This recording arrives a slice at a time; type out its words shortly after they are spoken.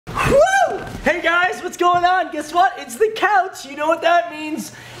Hey guys, what's going on? Guess what? It's the couch. You know what that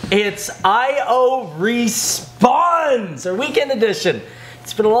means? It's IO Respawns, our weekend edition.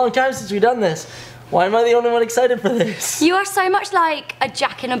 It's been a long time since we've done this. Why am I the only one excited for this? You are so much like a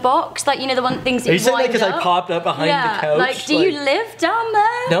Jack in a Box, like, you know, the one things that you wind up. Are you saying that because I popped up behind the couch? Like, do you live down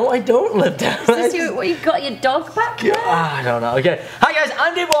there? No, I don't live down there. Is this what you've got your dog back there? I don't know. Okay. Hi guys,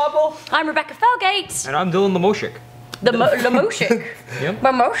 I'm Dave Wobble. I'm Rebecca Felgate. And I'm Dylan Lamovsek. Lamovsek. Yep.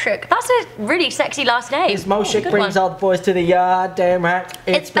 Lamovsek. That's a really sexy last name. This Moshik brings all the boys to the yard, damn right.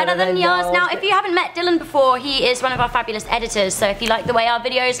 It's better than yours. Now, if you haven't met Dylan before, he is one of our fabulous editors. So if you like the way our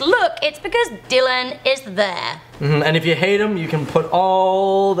videos look, it's because Dylan is there. And if you hate him, you can put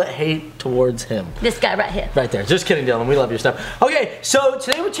all the hate towards him. This guy right here. Right there. Just kidding, Dylan. We love your stuff. Okay, so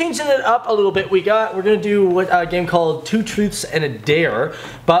today we're changing it up a little bit. We're gonna do a game called Two Truths and a Dare.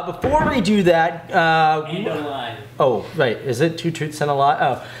 But before we do that, and a lie. Oh, right. Is it Two Truths and a Lie?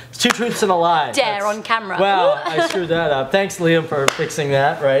 Oh, it's Two Truths and a Lie. Dare on camera. Wow, I screwed that up. Thanks, Liam, for fixing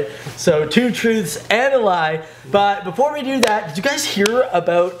that, right? So, Two Truths and a Lie. But before we do that, did you guys hear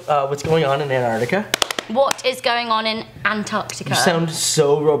about what's going on in Antarctica? What is going on in Antarctica? You sound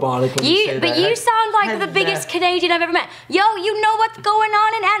so robotic when you say that. But you sound like the biggest Canadian I've ever met. Yo, you know what's going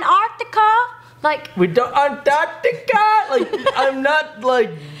on in Antarctica? Like, we don't Antarctica. Like, I'm not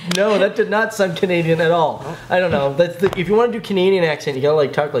like. No, that did not sound Canadian at all. I don't know. That's if you want to do Canadian accent, you gotta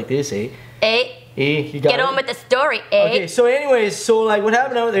like talk like this, eh? You got Get on with the story, eh? Okay, so anyways, so like what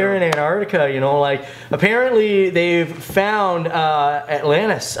happened out there in Antarctica, you know, like apparently they've found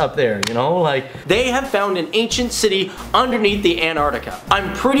Atlantis up there, you know, like they have found an ancient city underneath the Antarctica.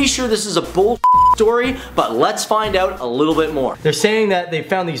 I'm pretty sure this is a bull story, but let's find out a little bit more. They're saying that they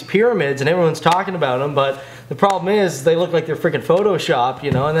found these pyramids and everyone's talking about them, but the problem is they look like they're freaking Photoshop,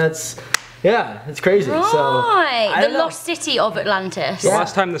 you know, and that's, yeah, it's crazy. Right, so, the lost city of Atlantis. The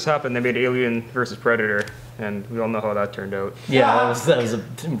last time this happened, they made Alien vs. Predator, and we all know how that turned out. Yeah, that was a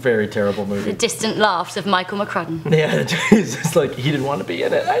very terrible movie. The distant laughs of Michael McCrudden. Yeah, it's just like he didn't want to be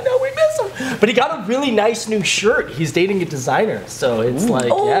in it. I know, we miss him. But he got a really nice new shirt. He's dating a designer, so it's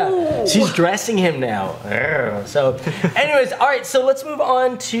like, yeah, she's dressing him now. So, anyways, all right, so let's move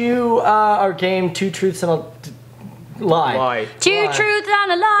on to our game, Two Truths and a Lie. Two truths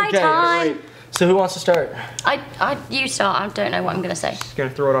and a lie time. Right. So who wants to start? You start. I don't know what I'm gonna say. Just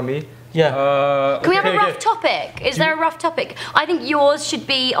gonna throw it on me? Yeah. Can we have a rough topic? Is there a rough topic? I think yours should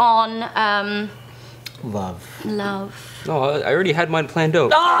be on Love. Love. No, I already had mine planned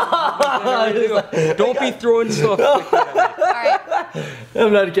out. Oh! Don't be throwing stuff like that at me. Alright.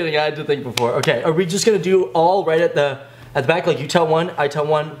 I'm not kidding. I had to think before. Okay, are we just gonna do all right at the back? Like you tell one, I tell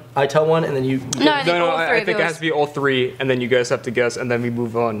one, I tell one, and then you. No, I think it has to be all three, and then you guys have to guess, and then we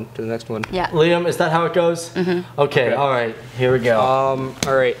move on to the next one. Yeah. Liam, is that how it goes? Mm-hmm. Okay. All right. Here we go.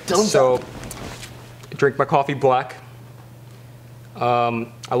 All right. So, drink my coffee black.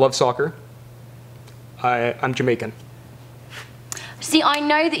 I love soccer. I'm Jamaican. See, I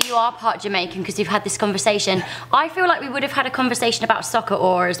know that you are part Jamaican because you've had this conversation. I feel like we would have had a conversation about soccer,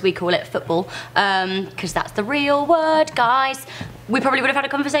 or as we call it, football, because that's the real word, guys. We probably would have had a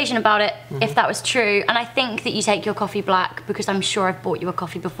conversation about it if that was true. And I think that you take your coffee black because I'm sure I've bought you a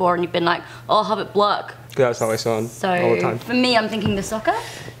coffee before and you've been like, oh, I'll have it black. That's how I sound So all the time. for me, I'm thinking the soccer.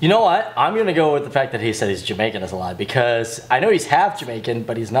 You know what? I'm gonna go with the fact that he said he's Jamaican as a lie, because I know he's half Jamaican,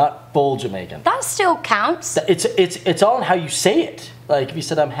 but he's not full Jamaican. That still counts. It's all in how you say it. Like if you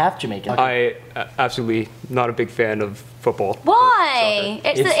said I'm half Jamaican. I absolutely not a big fan of football. Why?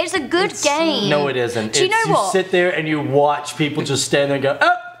 It's a good game. No, it isn't. Do you know what? You sit there and you watch people just stand there and go,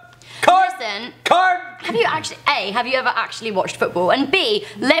 oh, card, Listen, card. have you actually, A, have you ever actually watched football? And B,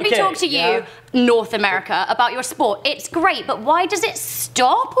 let me talk to you, North America, about your sport. It's great, but why does it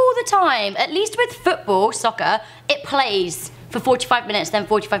stop all the time? At least with football, soccer, it plays for 45 minutes, then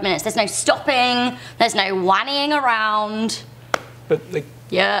 45 minutes. There's no stopping, there's no whinnying around. But like,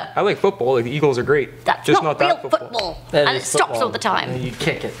 Yeah. I like football. Like the Eagles are great. That's just not that real football. That and is it stops football. all the time. You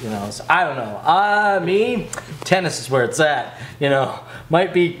kick it, you know. So I don't know. Me, tennis is where it's at. You know,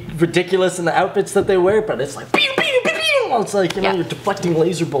 might be ridiculous in the outfits that they wear, but it's like, pew, pew, pew, pew. It's like, you know, you're deflecting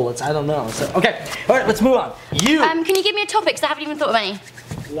laser bullets. I don't know. So okay, all right, let's move on. You. Can you give me a topic? Because I haven't even thought of any.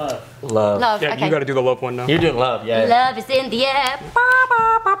 Love. Love. Love. Yeah, okay. you got to do the love one now. You're doing love, yeah. Love is in the air.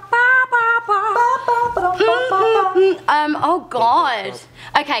 Oh God.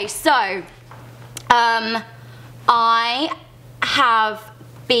 Okay, so, I have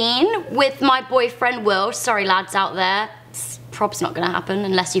been with my boyfriend Will. Sorry, lads out there. It's probably not going to happen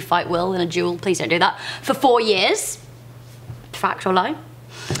unless you fight Will in a duel. Please don't do that. For 4 years. Fact or lie?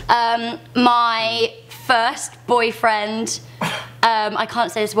 My first boyfriend. I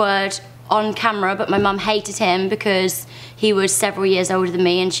can't say this word on camera, but my mum hated him because he was several years older than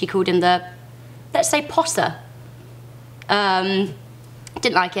me, and she called him the, let's say, posser.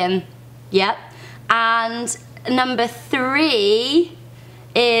 Didn't like him. Yep. And number 3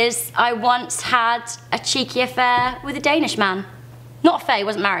 is I once had a cheeky affair with a Danish man. Not affair, he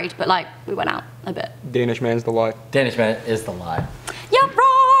wasn't married, but like, we went out a bit. Danish man's the lie. Danish man is the lie. You're wrong,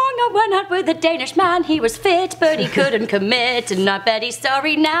 I went out with a Danish man. He was fit, but he couldn't commit. And I bet he's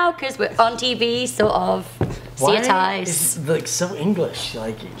sorry now, because we're on TV, sort of. See your ties. It's like so English,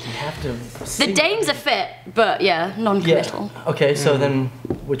 like you have to... The Danes are fit, but yeah, non-committal. Yeah. Okay, so then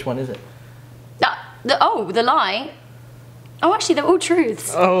which one is it? The lie. Oh, actually, they're all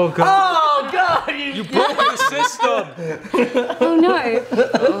truths. Oh god. Oh god! You broke the system. Oh no.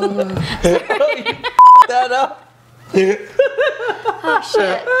 That up. Oh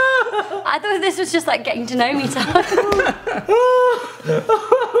shit. I thought this was just like getting to know me time.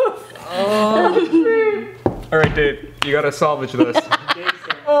 All right, Dave. You gotta salvage this.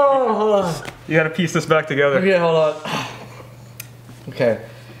 Oh, hold on. You gotta piece this back together. Okay, hold on. Okay,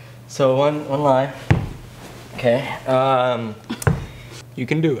 so one lie. Okay. You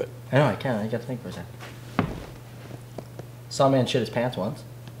can do it. I know I can. I gotta think for a second. Saw a man shit his pants once.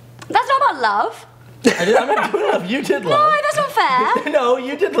 That's not about love. I'm not doing love. You did love. No, that's not fair. No,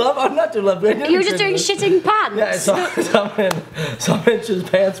 you did love. I'm not doing love. You were just doing shitting pants. Yeah, saw a man shit his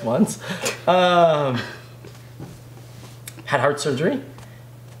pants once. Had heart surgery.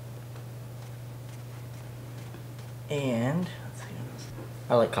 And let's see what else.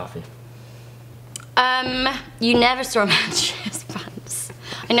 I like coffee. You never saw a man shit his pants.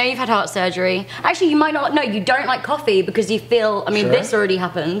 I know you've had heart surgery. Actually, you might not. No, you don't like coffee because you feel. I mean, Sure. this already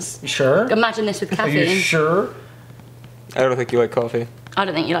happens. You sure? Imagine this with Are caffeine. you sure? I don't think you like coffee. I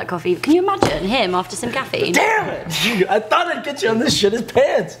don't think you like coffee. Can you imagine him after some caffeine? Damn it! I thought I'd get you on this shit his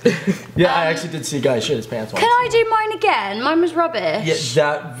pants. Yeah, I actually did see a guy shit his pants once. Can I do mine again? Mine was rubbish.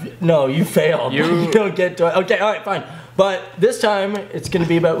 Yeah, no, you failed. You don't get to it. Okay, all right, fine. But this time it's gonna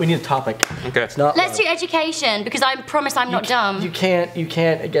be about. We need a topic. Okay. It's not. Let's do education because I promise I'm not dumb. You can't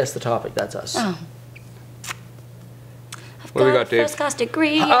guess the topic. That's us. Oh. I've What we got, Dave? First class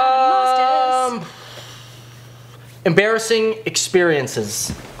degree. And masters. Embarrassing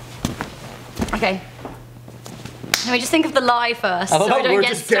experiences. Okay. Let me just think of the lie first, I so love we don't we're get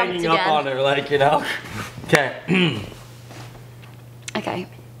just stumped ganging again. up on her, like, you know. Okay. Okay.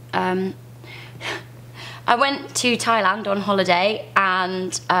 I went to Thailand on holiday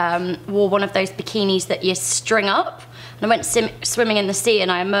and wore one of those bikinis that you string up. And I went swimming in the sea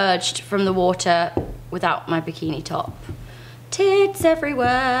and I emerged from the water without my bikini top. Tits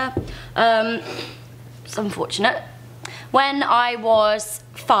everywhere. It's unfortunate. When I was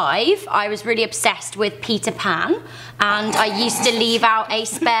 5, I was really obsessed with Peter Pan, and I used to leave out a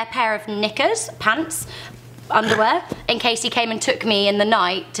spare pair of knickers, pants, underwear, in case he came and took me in the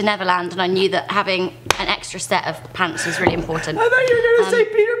night to Neverland, and I knew that having an extra set of pants was really important. I thought you were gonna say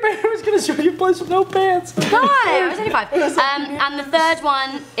Peter Pan was gonna show you a place with no pants. No, I was only 5. And the third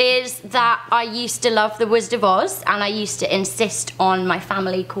one is that I used to love The Wizard of Oz, and I used to insist on my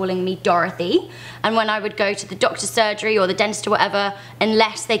family calling me Dorothy. And when I would go to the doctor's surgery or the dentist or whatever,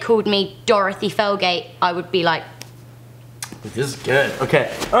 unless they called me Dorothy Felgate, I would be like, This is good.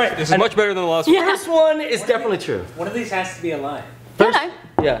 Okay. All right. This is much better than the last one. First one is definitely true. One of these has to be a lie. First, no.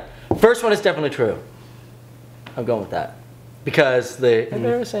 Yeah. First one is definitely true. I'm going with that. Because the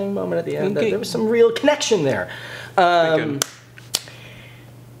embarrassing moment at the end, Okay. there was some real connection there. I'm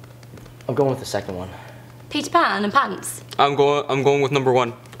going with the second one. Peter Pan and pants. I'm going with number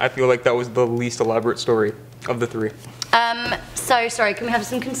 1. I feel like that was the least elaborate story of the 3. So sorry, can we have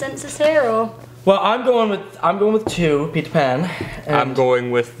some consensus here or? Well, I'm going with 2, Peter Pan. And I'm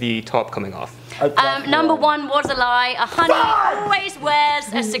going with the top coming off. Number 1 was a lie. A honey always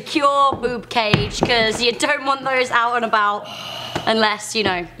wears a secure boob cage because you don't want those out and about unless, you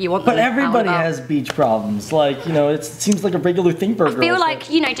know, you want them But out and everybody about. has beach problems. Like, you know, it seems like a regular thing for I feel like,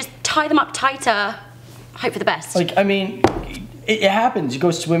 you know, just tie them up tighter, hope for the best. Like, I mean, it happens. You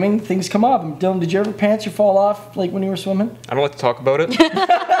go swimming, things come up. Dylan, did you ever pants you fall off, like, when you were swimming? I don't like to talk about it.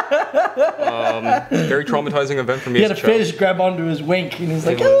 Very traumatizing event for me He as had a a child. fish grab onto his wink, and he's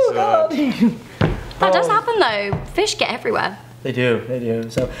like, It oh, was, God. That does happen though. Fish get everywhere. They do.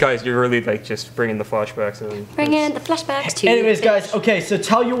 So, Guys, you're really like just bringing the flashbacks in. Bring in the flashbacks to anyways, fish. guys, okay, so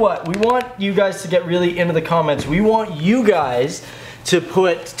tell you what. We want you guys to get really into the comments. We want you guys to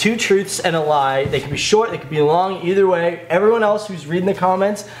put 2 truths and a lie. They can be short, they can be long, either way. Everyone else who's reading the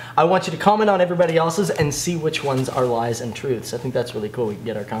comments, I want you to comment on everybody else's and see which ones are lies and truths. I think that's really cool. We can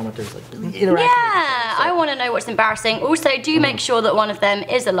get our commenters like really interacting. Yeah, I want to know what's embarrassing. Also, do make sure that one of them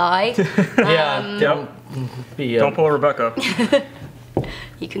is a lie. Yeah, don't pull Rebecca.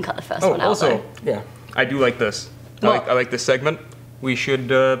 You can cut the first one out. Also, though. Yeah. I do like this. I like this segment. We should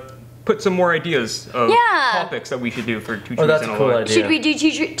put some more ideas of topics that we should do for 2 truths that's and a a cool lie. idea. Should we do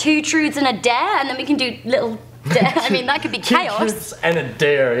 2 truths and a dare, and then we can do little dare? I mean, that could be 2 chaos. truths and a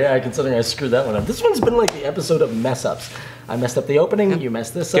dare. Yeah, considering I screwed that one up. This one's been like the episode of mess ups. I messed up the opening. You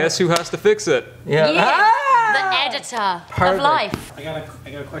messed this up. Guess who has to fix it? Yeah. The editor of Perfect. life. I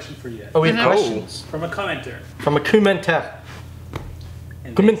got a question for you. Oh, we have questions From a commenter. from a commenter.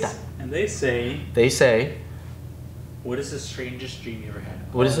 And Commenter. they say, They say, what is the strangest dream you ever had?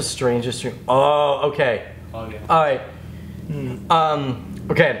 "What is the strangest dream?" Oh, okay. Oh, yeah. All right.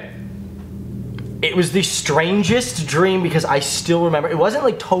 Okay. It was the strangest dream because I still remember. It wasn't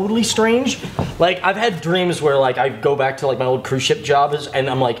like totally strange. Like I've had dreams where like I go back to like my old cruise ship jobs and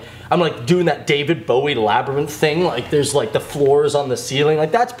I'm like doing that David Bowie labyrinth thing. Like there's like the floors on the ceiling.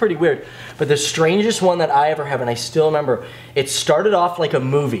 Like that's pretty weird. But the strangest one that I ever have, and I still remember, it started off like a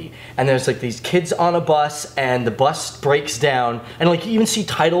movie. And there's like these kids on a bus and the bus breaks down. And like you even see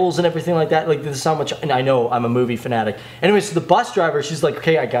titles and everything like that. Like this is how much, and I know I'm a movie fanatic. Anyway, so the bus driver, she's like,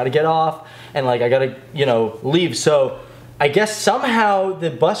 okay, I gotta get off. And like I gotta, you know, leave. So I guess somehow the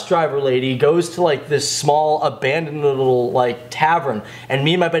bus driver lady goes to like this small abandoned little like tavern, and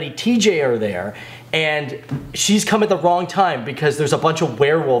me and my buddy TJ are there, and she's come at the wrong time because there's a bunch of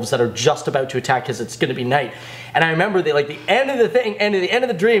werewolves that are just about to attack because it's gonna be night. And I remember they like the end of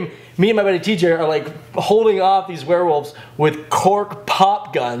the dream, me and my buddy TJ are like holding off these werewolves with cork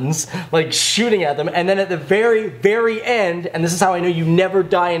pop guns, like shooting at them. And then at the very, very end, and this is how I know you never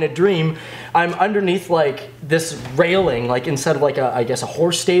die in a dream, I'm underneath like this railing, like inside of like a, I guess a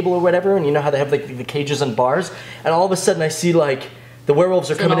horse stable or whatever. And you know how they have like the cages and bars. And all of a sudden I see like the werewolves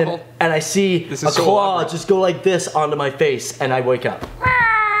are coming in, and I see a claw just go like this onto my face, and I wake up.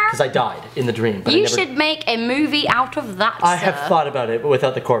 Because I died in the dream. But You should make a movie out of that, I sir. have thought about it, but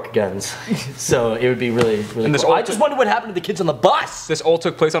without the cork guns. So it would be really, really cool. I just wonder what happened to the kids on the bus. This all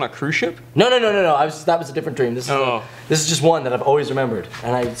took place on a cruise ship? No. That was a different dream. This is just one that I've always remembered,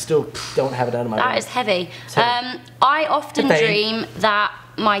 and I still don't have it out of my brain. That is heavy. heavy. I often dream that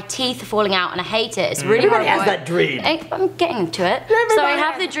my teeth are falling out, and I hate it. It's really Everybody horrible. has that dream. I'm getting to it. So I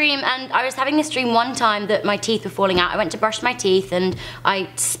have the dream, and I was having this dream one time that my teeth were falling out. I went to brush my teeth, and I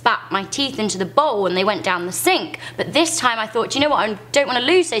spat my teeth into the bowl, and they went down the sink. But this time I thought, you know what, I don't want to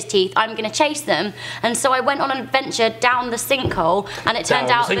lose those teeth. I'm going to chase them. And so I went on an adventure down the sinkhole, and it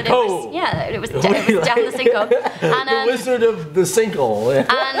turned out that it was down the sinkhole. And, the Wizard of the Sinkhole. and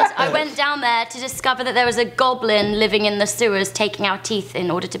I went down there to discover that there was a goblin living in the sewers taking our teeth in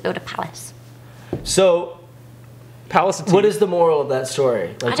order to build a palace. So, what is the moral of that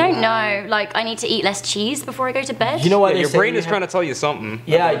story? Like, I don't know. Like, I need to eat less cheese before I go to bed. You know why your brain is trying to tell you something.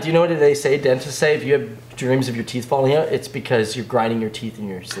 Yeah, do you know what they say, dentists say, if you have dreams of your teeth falling out, it's because you're grinding your teeth in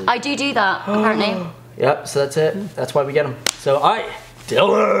your sleep. I do that, apparently. Yep, so that's it. That's why we get them. So,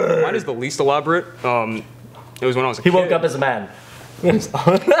 Dylan! Mine is the least elaborate. It was when I was a kid. He woke up as a man.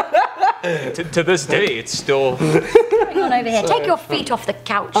 To this day, it's still... Hang on over here. Take your feet off the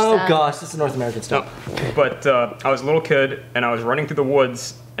couch, Oh sir. gosh, this is North American stuff. No, but I was a little kid, and I was running through the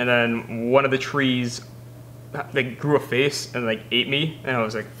woods, and then one of the trees, they grew a face and like ate me, and I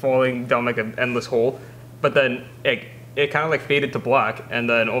was like falling down like an endless hole. But then it kind of like faded to black, and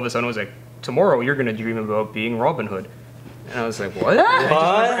then all of a sudden it was like, tomorrow you're gonna dream about being Robin Hood. And I was like, what?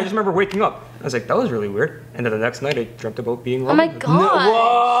 I just remember waking up. I was like, that was really weird. And then the next night I dreamt about being Robin Hood. Oh my god.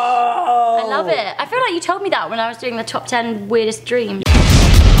 Whoa! I love it. I feel like you told me that when I was doing the top 10 weirdest dreams.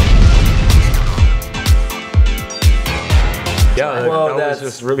 Yeah, Whoa, that was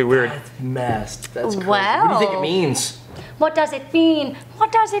just really weird. That's messed. That's crazy. Wow. What do you think it means? What does it mean?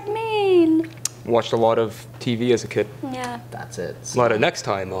 What does it mean? Watched a lot of TV as a kid. Yeah. That's it. A lot of Next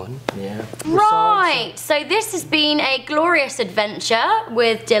Time on. Yeah. Right, so this has been a glorious adventure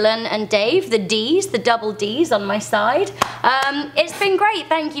with Dylan and Dave, the D's, the double D's on my side. It's been great,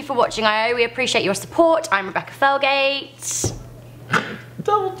 thank you for watching IO, we appreciate your support. I'm Rebecca Felgate.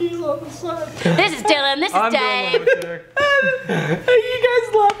 Double D's on the side. This is Dylan, this is Dave. Are you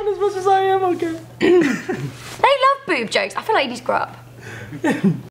guys laughing as much as I am? Okay. They love boob jokes, I feel like you need to grow up.